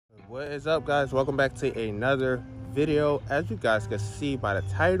What is up, guys? Welcome back to another video. As you guys can see by the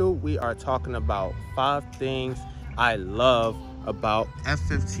title, we are talking about 5 things I love about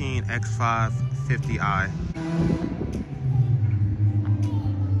F15 X5 50i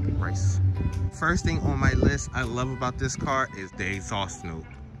race. First thing on my list I love about this car is the exhaust note.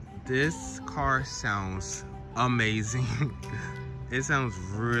 This car sounds amazing. It sounds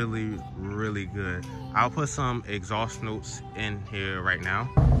really, really good. I'll put some exhaust notes in here right now.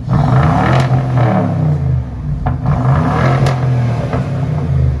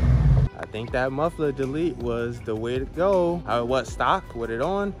 I think that muffler delete was the way to go. I was stock with it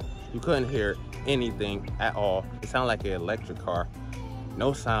on. You couldn't hear anything at all. It sounded like an electric car.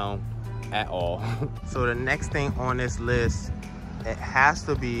 No sound at all. So the next thing on this list, it has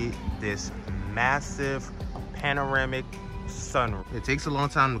to be this massive panoramic sunroof. It takes a long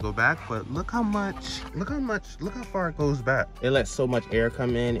time to go back, but look how far it goes back. It lets so much air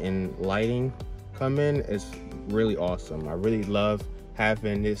come in and lighting come in. It's really awesome. I really love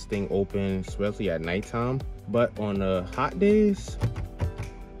having this thing open, especially at nighttime. But on the hot days,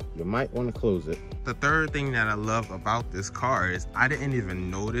 you might want to close it. The third thing that I love about this car is I didn't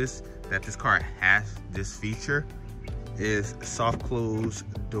even notice that this car has this feature, is soft close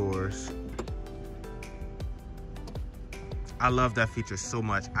doors. I love that feature so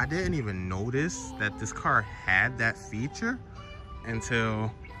much. I didn't even notice that this car had that feature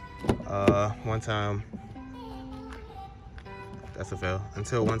until one time. That's a fail.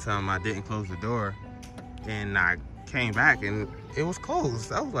 Until one time I didn't close the door and I came back and it was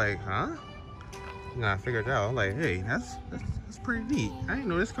closed. I was like, huh? And I figured it out. I was like, hey, that's pretty neat. I didn't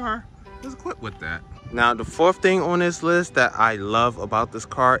know this car was equipped with that. Now, the fourth thing on this list that I love about this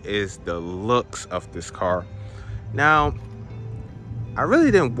car is the looks of this car. Now, I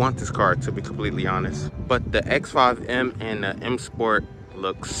really didn't want this car, to be completely honest, but the X5M and the M Sport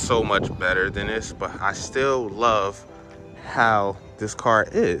look so much better than this, but I still love how this car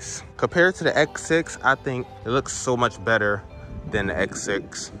is. Compared to the X6, I think it looks so much better than the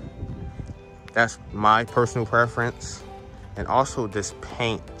X6. That's my personal preference. And also this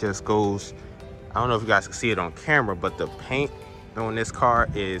paint just goes, I don't know if you guys can see it on camera, but the paint on this car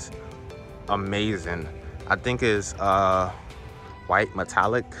is amazing. I think it's white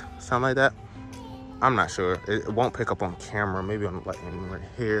metallic, something like that. I'm not sure. It won't pick up on camera. Maybe on like right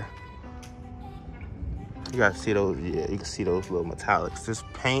here. You guys see those? Yeah, you can see those little metallics. This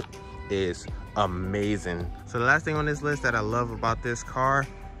paint is amazing. So the last thing on this list that I love about this car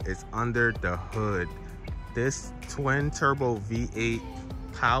is under the hood. This twin turbo V8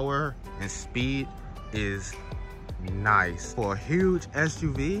 power and speed is nice. For a huge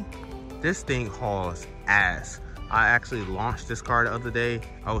SUV, this thing hauls ass. I actually launched this car the other day.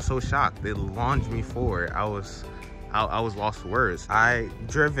 I was so shocked. They launched me for it. I was lost for words. I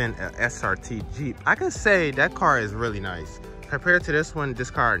driven an SRT Jeep. I can say that car is really nice. Compared to this one,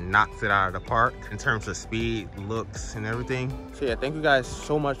 this car knocks it out of the park in terms of speed, looks, and everything. So yeah, thank you guys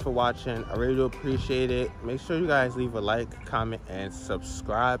so much for watching. I really do appreciate it. Make sure you guys leave a like, comment, and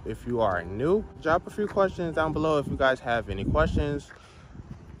subscribe if you are new. Drop a few questions down below if you guys have any questions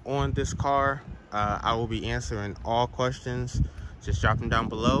on this car. I will be answering all questions. Just drop them down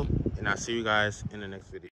below, and I'll see you guys in the next video.